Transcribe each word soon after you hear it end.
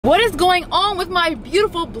What is going on with my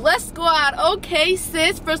beautiful blessed squad? Okay,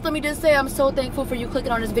 sis, first let me just say I'm so thankful for you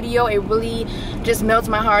clicking on this video. It really just melts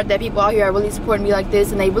my heart that people out here are really supporting me like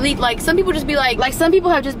this, and they really, like, some people just be like some people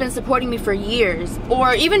have just been supporting me for years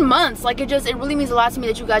or even months. Like, it really means a lot to me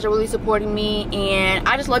that you guys are really supporting me, and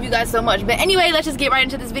I just love you guys so much. But anyway, let's just get right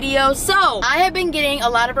into this video. So I have been getting a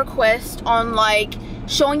lot of requests on, like,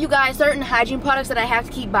 showing you guys certain hygiene products that I have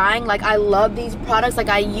to keep buying. Like, I love these products. Like,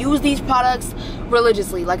 I use these products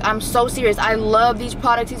religiously. Like, I'm so serious. I love these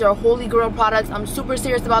products. These are holy grail products. I'm super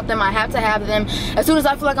serious about them. I have to have them. As soon as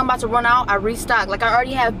I feel like I'm about to run out, I restock. Like, I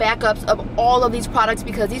already have backups of all of these products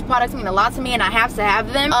because these products mean a lot to me and I have to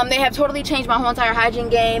have them. They have totally changed my whole entire hygiene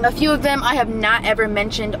game. A few of them I have not ever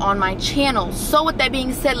mentioned on my channel. So with that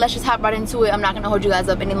being said, let's just hop right into it. I'm not gonna hold you guys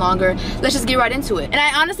up any longer. Let's just get right into it. And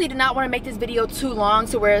I honestly did not want to make this video too long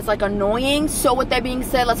to where it's like annoying. So with that being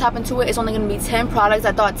said, let's hop into it. It's only gonna be 10 products.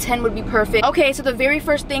 I thought 10 would be perfect. Okay, so the very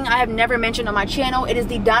first thing I have never mentioned on my channel, it is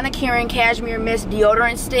the Donna Karan Cashmere Mist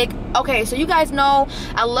deodorant stick. Okay, so you guys know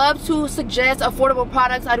I love to suggest affordable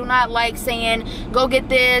products. I do not like saying go get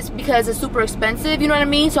this because it's super expensive, you know what I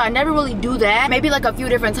mean? So I never really do that. Maybe like a few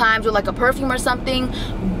different times with like a perfume or something.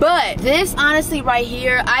 But this honestly right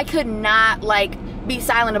here, I could not like be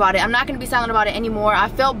silent about it. I'm not going to be silent about it anymore. I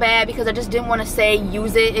felt bad because I just didn't want to say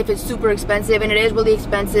use it if it's super expensive, and it is really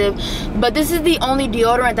expensive. But this is the only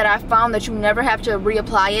deodorant that I found that you never have to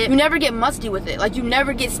reapply it. You never get musty with it. Like, you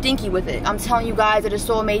never get stinky with it. I'm telling you guys, it is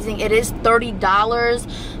so amazing. It is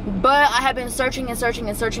 $30, but I have been searching and searching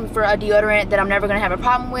and searching for a deodorant that I'm never going to have a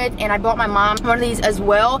problem with, and I bought my mom one of these as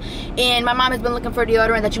well. And my mom has been looking for a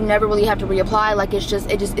deodorant that you never really have to reapply. Like,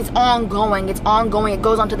 it's ongoing. It's ongoing. It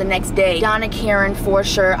goes on to the next day. Donna Karan for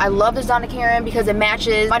sure. I love this Donna Karan because it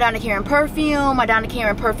matches my Donna Karan perfume, my Donna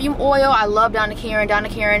Karan perfume oil. I love Donna Karan. Donna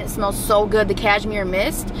Karan, it smells so good. The Cashmere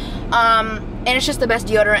Mist. And it's just the best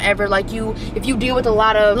deodorant ever. Like, if you deal with a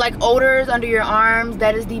lot of like odors under your arms,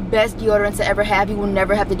 that is the best deodorant to ever have. You will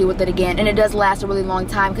never have to deal with it again, and it does last a really long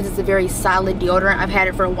time because it's a very solid deodorant. I've had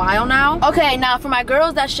it for a while now. Okay, now for my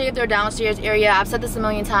girls that shave their downstairs area, I've said this a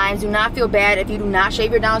million times, do not feel bad if you do not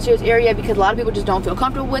shave your downstairs area, because a lot of people just don't feel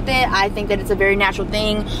comfortable with it. I think that it's a very natural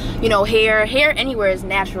thing. You know, hair anywhere is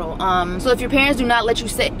natural. So if your parents do not let you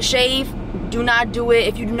shave, do not do it.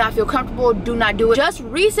 If you do not feel comfortable, do not do it. Just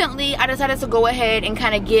recently, I decided to go ahead and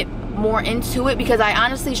kind of get more into it because I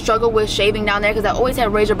honestly struggle with shaving down there because I always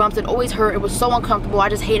had razor bumps. It always hurt. It was so uncomfortable. I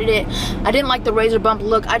just hated it. I didn't like the razor bump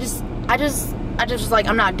look. I just was like,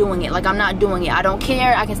 I'm not doing it. Like, I'm not doing it. I don't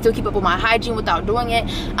care. I can still keep up with my hygiene without doing it.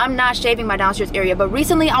 I'm not shaving my downstairs area. But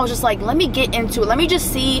recently I was just like, let me get into it. Let me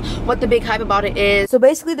just see what the big hype about it is. So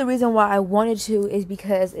basically the reason why I wanted to is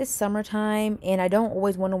because it's summertime and I don't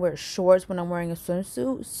always want to wear shorts when I'm wearing a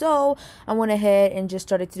swimsuit. So I went ahead and just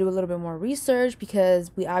started to do a little bit more research because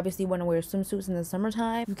we obviously want to wear swimsuits in the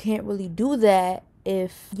summertime. You can't really do that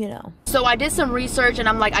if, you know. So I did some research and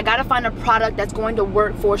I'm like, I gotta find a product that's going to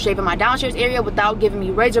work for shaving my downstairs area without giving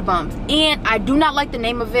me razor bumps. And I do not like the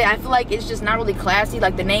name of it. I feel like it's just not really classy.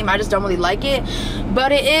 Like, the name, I just don't really like it.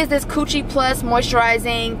 But it is this Coochie Plus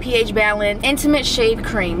Moisturizing pH Balance Intimate Shave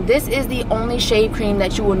Cream. This is the only shave cream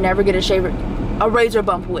that you will never get a razor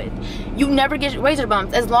bump with. You never get razor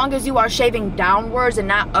bumps as long as you are shaving downwards and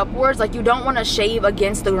not upwards. Like, you don't want to shave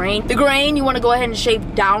against the grain. The grain, you want to go ahead and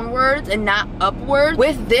shave downwards and not upwards.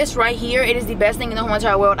 With this right here, it is the best thing in the whole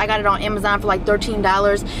entire world. I got it on Amazon for like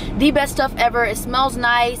 $13. The best stuff ever. It smells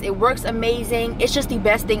nice. It works amazing. It's just the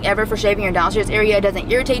best thing ever for shaving your downstairs area. It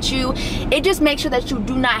doesn't irritate you. It just makes sure that you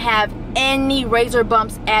do not have any razor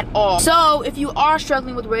bumps at all. So if you are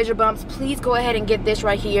struggling with razor bumps, please go ahead and get this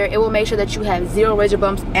right here. It will make sure that you have zero razor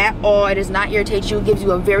bumps at all. It does not irritate you. It gives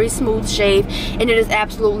you a very smooth shave, and it is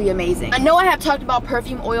absolutely amazing. I know I have talked about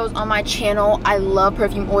perfume oils on my channel. I love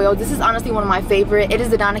perfume oil. This is honestly one of my favorite. It is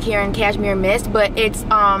the Donna Karan Cashmere Mist, but it's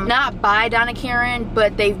not by Donna Karan,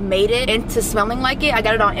 but they've made it into smelling like it. I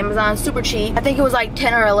got it on Amazon, super cheap. I think it was like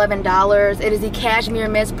 $10 or $11. It is the Cashmere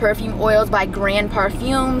Mist perfume oils by Grand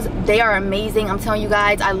Parfums. They are amazing. I'm telling you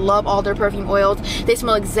guys, I love all their perfume oils. They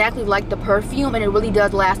smell exactly like the perfume, and it really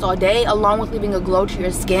does last all day, along with leaving a glow to your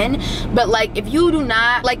skin. But like, if you do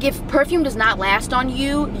not, like, if perfume does not last on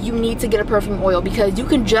you, you need to get a perfume oil, because you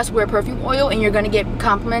can just wear perfume oil and you're gonna get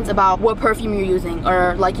compliments about what perfume you're using,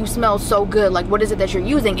 or like, you smell so good, like, what is it that you're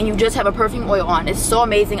using, and you just have a perfume oil on. It's so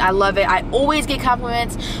amazing. I love it. I always get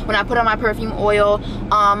compliments when I put on my perfume oil.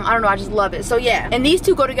 I don't know, I just love it. So yeah, and these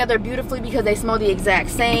two go together beautifully because they smell the exact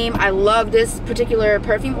same. I love this particular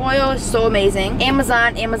perfume oil. It's so amazing.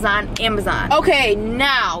 Amazon, Amazon, Amazon. Okay,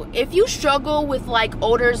 now if you struggle with like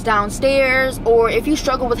odors downstairs, or if you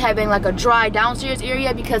struggle with having like a dry downstairs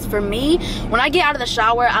area, because for me, when I get out of the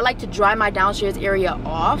shower, I like to dry my downstairs area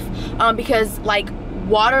off, because like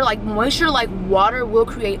water, like moisture, like water will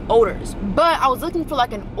create odors. But I was looking for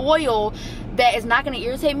like an oil that is not going to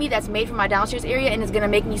irritate me, that's made for my downstairs area and is going to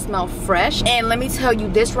make me smell fresh. And let me tell you,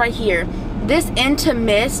 this right here, this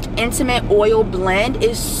Intimist Intimate Oil Blend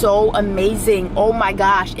is so amazing. Oh my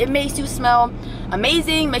gosh, it makes you smell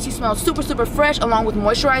amazing, makes you smell super fresh, along with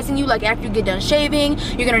moisturizing you. Like after you get done shaving,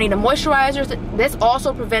 you're gonna need a moisturizer. This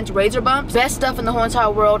also prevents razor bumps. Best stuff in the whole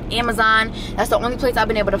entire world. Amazon, that's the only place I've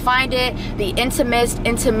been able to find it. The Intimist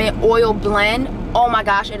Intimate Oil Blend, oh my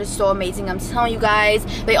gosh, it is so amazing. I'm telling you guys.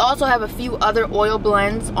 They also have a few other oil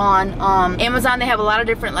blends on Amazon. They have a lot of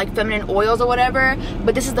different like feminine oils or whatever,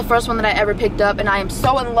 but this is the first one that I ever picked up, and I am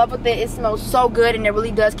so in love with it. It smells so good, and it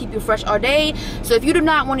really does keep you fresh all day. So if you do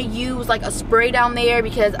not want to use like a spray down there,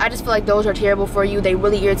 because I just feel like those are terrible for you, they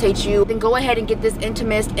really irritate you, then go ahead and get this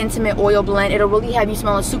Intimist Intimate Oil Blend. It'll really have you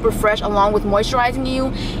smelling super fresh along with moisturizing you,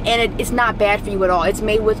 and it's not bad for you at all. It's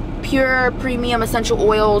made with pure premium essential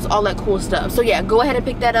oils, all that cool stuff. So yeah, go ahead and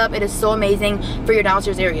pick that up. It is so amazing for your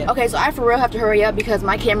downstairs area. Okay, so I for real have to hurry up because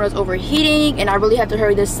my camera is overheating and I really have to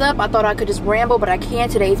hurry this up. I thought I could just ramble, but I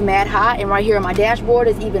can't. Today's mad hot, and right here on my dashboard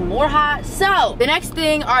is even more hot. So the next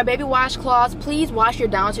thing are baby washcloths. Please wash your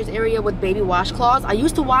downstairs area with baby washcloths. I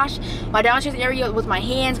used to wash my downstairs area with my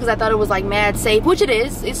hands because I thought it was like mad safe, which it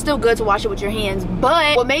is. It's still good to wash it with your hands,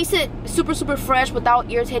 but what makes it super fresh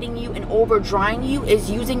without irritating you and over drying you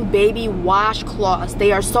is using baby washcloths.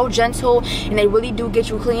 They are so gentle and they really do get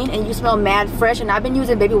you clean and you smell mad fresh. And I've been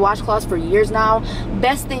using baby washcloths for years now.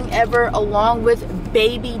 Best thing ever, along with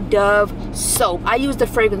baby Dove soap. I use the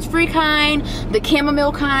fragrance free kind, the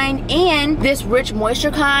chamomile kind, and this rich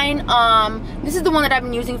moisture kind. This is the one that I've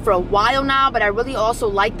been using for a while now, but I really also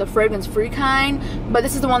like the fragrance free kind. But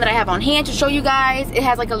this is the one that I have on hand to show you guys. It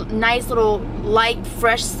has like a nice little light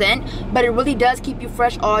fresh scent, but it really does keep you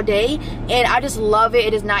fresh all day, and I just love it.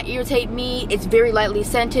 It does not irritate me. It's very lightly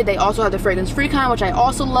scented. They also have the fragrance free kind, which I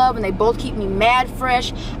also love, and they both keep me mad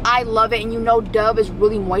fresh. I love it, and you know Dove is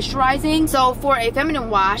really moisturizing. So for a feminine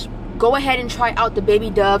wash, go ahead and try out the baby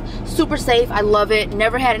Dove. Super safe. I love it.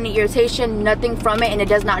 Never had any irritation, nothing from it, and it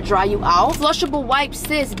does not dry you out. Flushable wipes,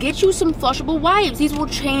 sis. Get you some flushable wipes. These will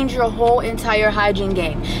change your whole entire hygiene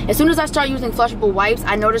game. As soon as I start using flushable wipes,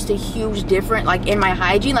 I noticed a huge difference like in my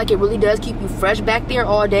hygiene. Like it really does keep you fresh back there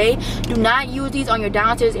all day. Do not use these on your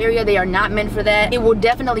downstairs area. They are not meant for that. It will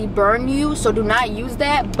definitely burn you, so do not use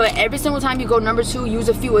that. But every single time you go number 2, use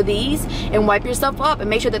a few of these and wipe yourself up and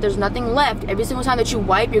make sure that there's nothing left. Every single time that you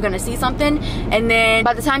wipe, you're gonna see something, and then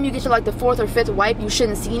by the time you get to like the 4th or 5th wipe, you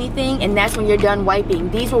shouldn't see anything, and that's when you're done wiping.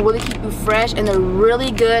 These will really keep you fresh, and they're really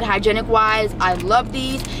good hygienic wise. I love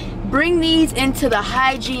these. Bring these into the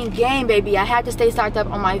hygiene game, baby. I had to stay stocked up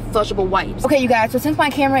on my flushable wipes. Okay, you guys, so since my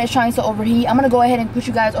camera is trying to overheat, I'm gonna go ahead and put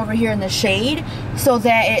you guys over here in the shade so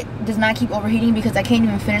that it does not keep overheating, because I can't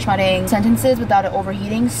even finish my dang sentences without it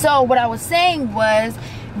overheating. So what I was saying was,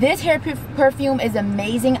 this hair perfume is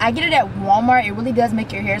amazing. I get it at Walmart. It really does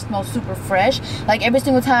make your hair smell super fresh. Like every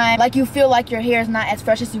single time like you feel like your hair is not as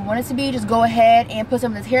fresh as you want it to be, just go ahead and put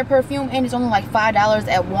some of this hair perfume in. It's only like $5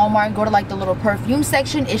 at Walmart. Go to like the little perfume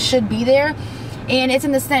section. It should be there. And it's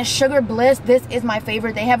in the scent Sugar Bliss. This is my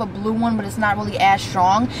favorite. They have a blue one, but it's not really as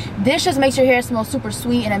strong. This just makes your hair smell super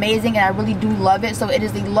sweet and amazing, and I really do love it. So it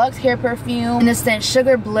is the Luxe hair perfume in the scent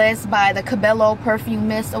Sugar Bliss by the Cabello perfume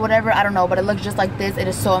mist or whatever. I don't know, but it looks just like this. It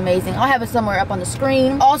is so amazing. I'll have it somewhere up on the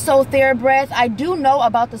screen. Also, TheraBreath. I do know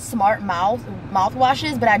about the Smart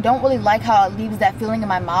mouthwashes, but I don't really like how it leaves that feeling in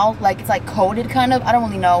my mouth. Like it's like coated kind of. I don't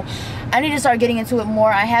really know. I need to start getting into it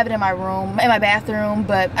more. I have it in my room, in my bathroom,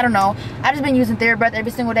 but I don't know. I've just been using TheraBreath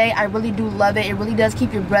every single day. I really do love it. It really does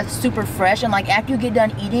keep your breath super fresh, and like after you get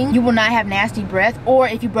done eating, you will not have nasty breath. Or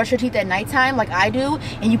if you brush your teeth at nighttime like I do,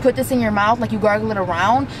 and you put this in your mouth, like you gargle it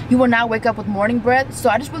around, you will not wake up with morning breath. So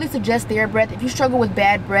I just really suggest TheraBreath. If you struggle with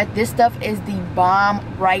bad breath, this stuff is the bomb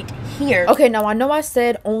right here. Okay, now I know I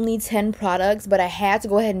said only 10 products, but I had to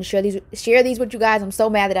go ahead and share these with you guys. I'm so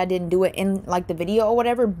mad that I didn't do it in like the video or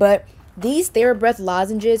whatever, but These TheraBreath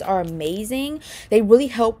lozenges are amazing. They really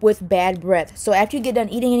help with bad breath. So after you get done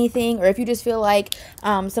eating anything, or if you just feel like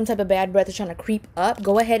some type of bad breath is trying to creep up,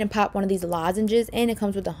 go ahead and pop one of these lozenges in. It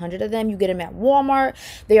comes with 100 of them. You get them at Walmart.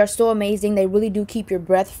 They are so amazing. They really do keep your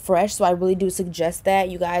breath fresh. So I really do suggest that,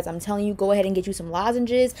 you guys. I'm telling you, go ahead and get you some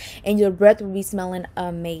lozenges and your breath will be smelling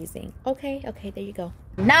amazing. Okay, there you go.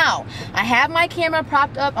 Now, I have my camera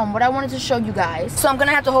propped up on what I wanted to show you guys. So I'm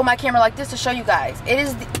gonna have to hold my camera like this to show you guys. It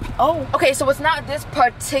is okay, so it's not this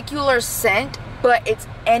particular scent, but it's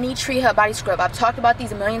any Tree Hut body scrub. I've talked about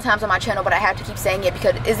these a million times on my channel, but I have to keep saying it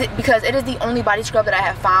because it is the only body scrub that I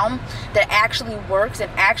have found that actually works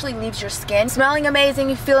and actually leaves your skin smelling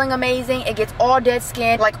amazing, feeling amazing. It gets all dead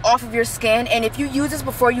skin like off of your skin, and if you use this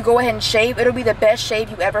before you go ahead and shave, it'll be the best shave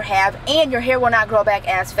you ever have, and your hair will not grow back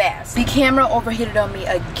as fast. The camera overheated on me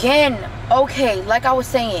again. Okay, like I was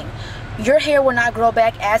saying, your hair will not grow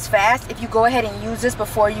back as fast if you go ahead and use this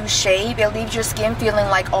before you shave. It leaves your skin feeling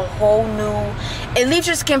like a whole new, it leaves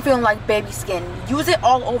your skin feeling like baby skin. Use it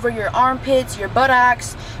all over your armpits, your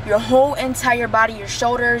buttocks, your whole entire body, your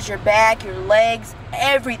shoulders, your back, your legs,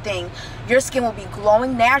 everything. Your skin will be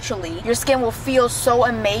glowing naturally. Your skin will feel so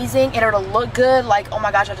amazing and it'll look good. Like, oh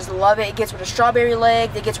my gosh, I just love it. It gets rid of strawberry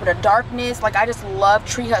legs. It gets rid of darkness. Like, I just love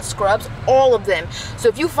Tree Hut scrubs, all of them. So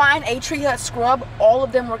if you find a Tree Hut scrub, all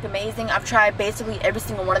of them work amazing. I've tried basically every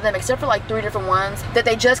single one of them except for like 3 different ones that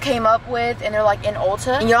they just came up with, and they're like in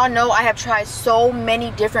Ulta. And y'all know I have tried so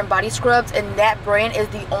many different body scrubs, and that brand is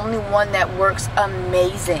the only one that works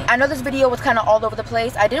amazing. I know this video was kind of all over the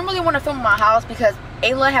place. I didn't really want to film in my house because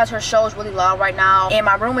Ayla has her shows really loud right now, and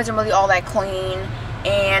my room isn't really all that clean,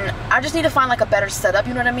 and I just need to find like a better setup,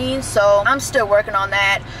 you know what I mean? So I'm still working on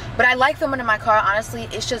that, but I like filming in my car. Honestly,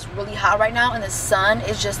 it's just really hot right now and the sun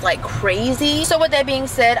is just like crazy. So with that being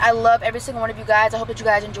said, I love every single one of you guys. I hope that you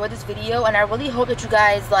guys enjoyed this video, and I really hope that you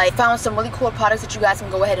guys like found some really cool products that you guys can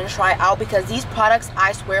go ahead and try out, because these products,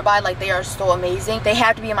 I swear by, like, they are so amazing. They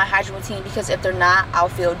have to be in my hygiene routine, because if they're not, I'll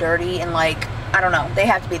feel dirty and like, I don't know, they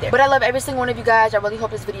have to be there. But I love every single one of you guys. I really hope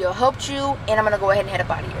this video helped you, and I'm gonna go ahead and head up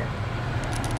out of here.